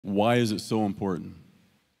Why is it so important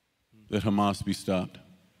that Hamas be stopped?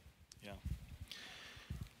 Yeah.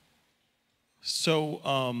 So,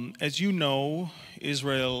 as you know,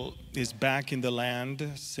 Israel is back in the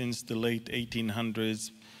land since the late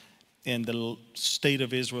 1800s, and the state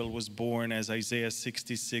of Israel was born, as Isaiah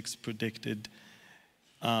 66 predicted,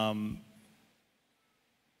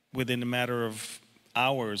 within a matter of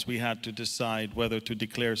hours. We had to decide whether to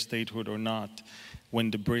declare statehood or not when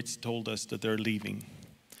the Brits told us that they're leaving.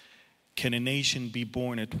 Can a nation be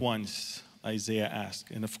born at once? Isaiah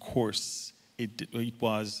asked. And of course, it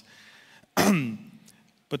was.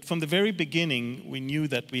 But from the very beginning, we knew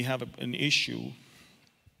that we have an issue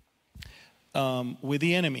with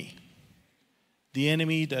the enemy. The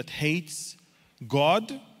enemy that hates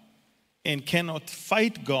God and cannot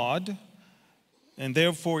fight God, and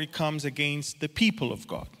therefore it comes against the people of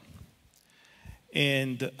God.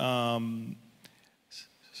 And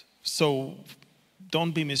so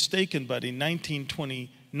don't be mistaken, but in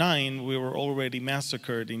 1929, we were already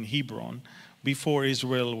massacred in Hebron before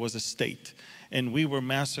Israel was a state. And we were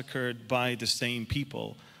massacred by the same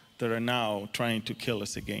people that are now trying to kill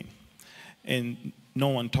us again. And no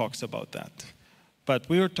one talks about that. But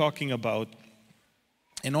we are talking about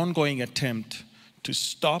an ongoing attempt to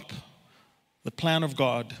stop the plan of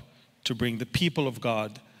God, to bring the people of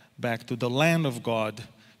God back to the land of God,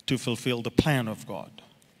 to fulfill the plan of God.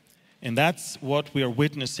 And that's what we are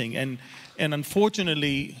witnessing. And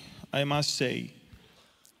unfortunately, I must say,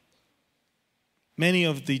 many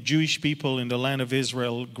of the Jewish people in the land of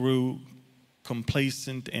Israel grew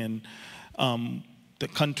complacent, and the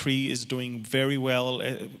country is doing very well,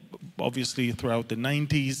 obviously throughout the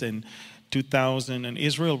 90s and 2000, and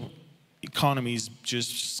Israel economy is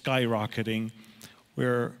just skyrocketing.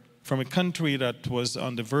 We're from a country that was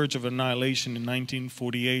on the verge of annihilation in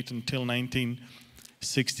 1948 until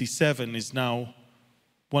 1967 is now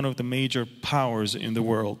one of the major powers in the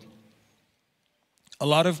world. A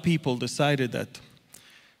lot of people decided that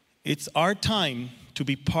it's our time to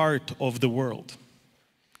be part of the world.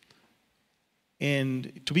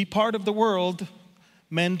 And to be part of the world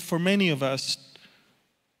meant for many of us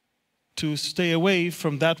to stay away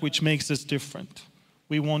from that which makes us different.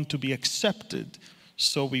 We want to be accepted,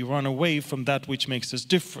 so we run away from that which makes us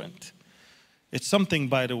different. It's something,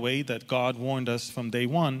 by the way, that God warned us from day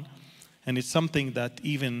one, and it's something that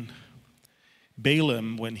even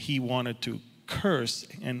Balaam, when he wanted to curse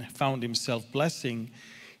and found himself blessing,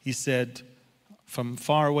 he said, "From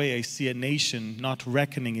far away I see a nation not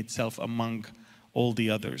reckoning itself among all the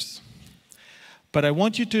others." But I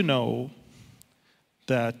want you to know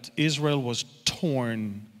that Israel was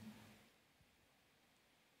torn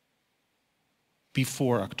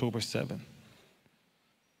before October 7th.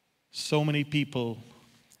 So many people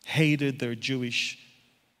hated their Jewish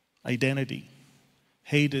identity,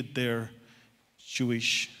 hated their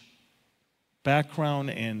Jewish background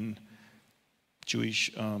and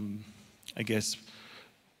Jewish,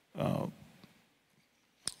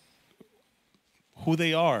 who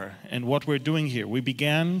they are and what we're doing here. We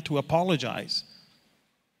began to apologize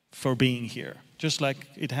for being here, just like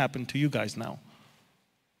it happened to you guys now.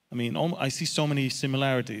 I mean, I see so many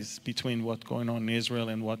similarities between what's going on in Israel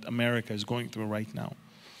and what America is going through right now.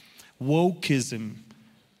 Wokeism,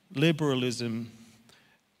 liberalism,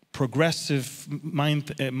 progressive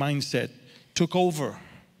mindset took over.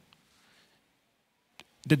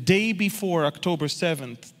 The day before October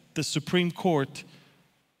 7th, the Supreme Court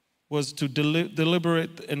was to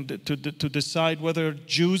deliberate and to decide whether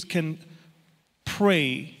Jews can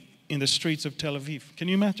pray in the streets of Tel Aviv. Can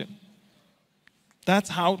you imagine? That's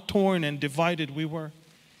how torn and divided we were.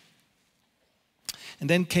 And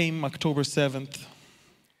then came October 7th.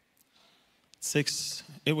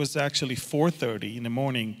 It was actually 4:30 in the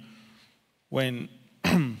morning when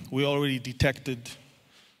we already detected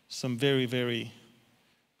some very, very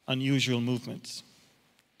unusual movements.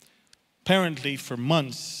 Apparently, for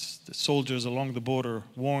months, the soldiers along the border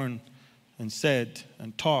warned and said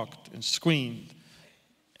and talked and screamed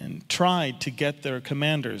and tried to get their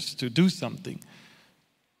commanders to do something.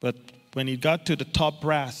 But when it got to the top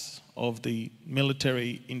brass of the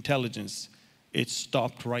military intelligence, it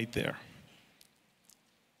stopped right there.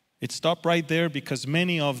 It stopped right there because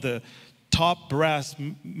many of the top brass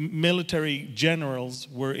military generals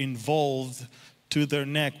were involved to their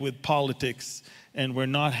neck with politics and were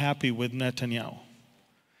not happy with Netanyahu.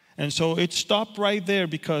 And so it stopped right there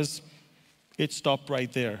because it stopped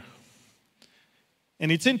right there.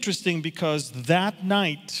 And it's interesting because that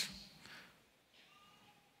night,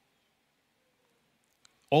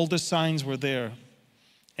 all the signs were there,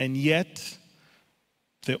 and yet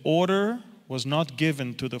the order was not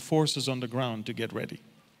given to the forces on the ground to get ready.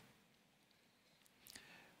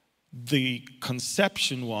 the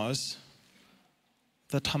conception was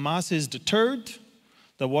that Hamas is deterred,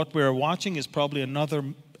 that what we're watching is probably another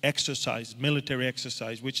exercise, military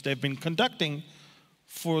exercise, which they've been conducting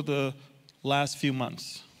for the last few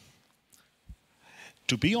months.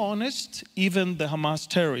 To be honest, even the Hamas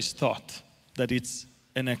terrorists thought that it's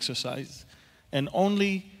an exercise. And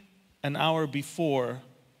only an hour before,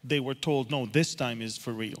 they were told, no, this time is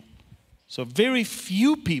for real. So very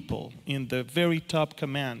few people in the very top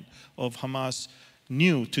command of Hamas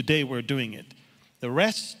knew today we're doing it. The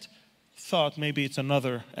rest thought maybe it's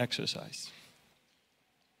another exercise.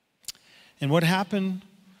 And what happened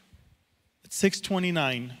at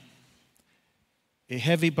 6:29, a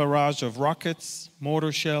heavy barrage of rockets,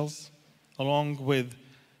 mortar shells, along with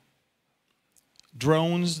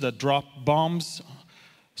drones that dropped bombs,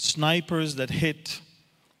 snipers that hit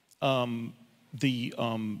all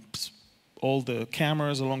the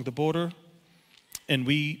cameras along the border, and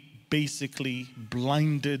we basically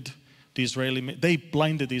blinded the they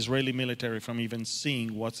blinded the Israeli military from even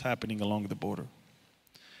seeing what's happening along the border.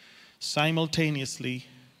 Simultaneously,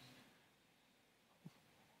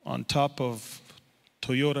 on top of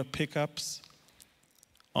Toyota pickups,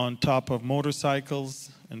 on top of motorcycles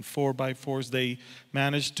and 4x4s, they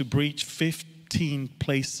managed to breach 15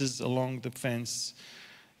 places along the fence.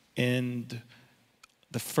 And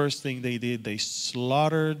the first thing they did, they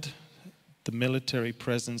slaughtered the military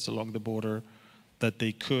presence along the border that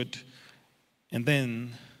they could. And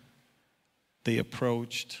then they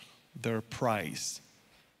approached their prize,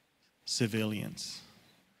 civilians.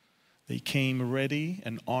 They came ready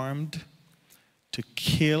and armed to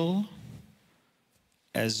kill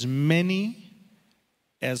as many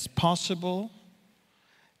as possible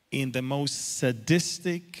in the most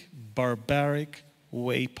sadistic, barbaric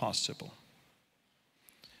way possible.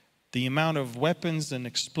 The amount of weapons and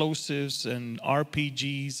explosives and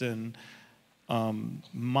RPGs and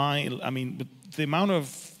the amount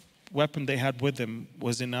of weapon they had with them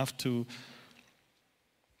was enough to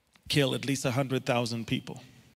kill at least 100,000 people.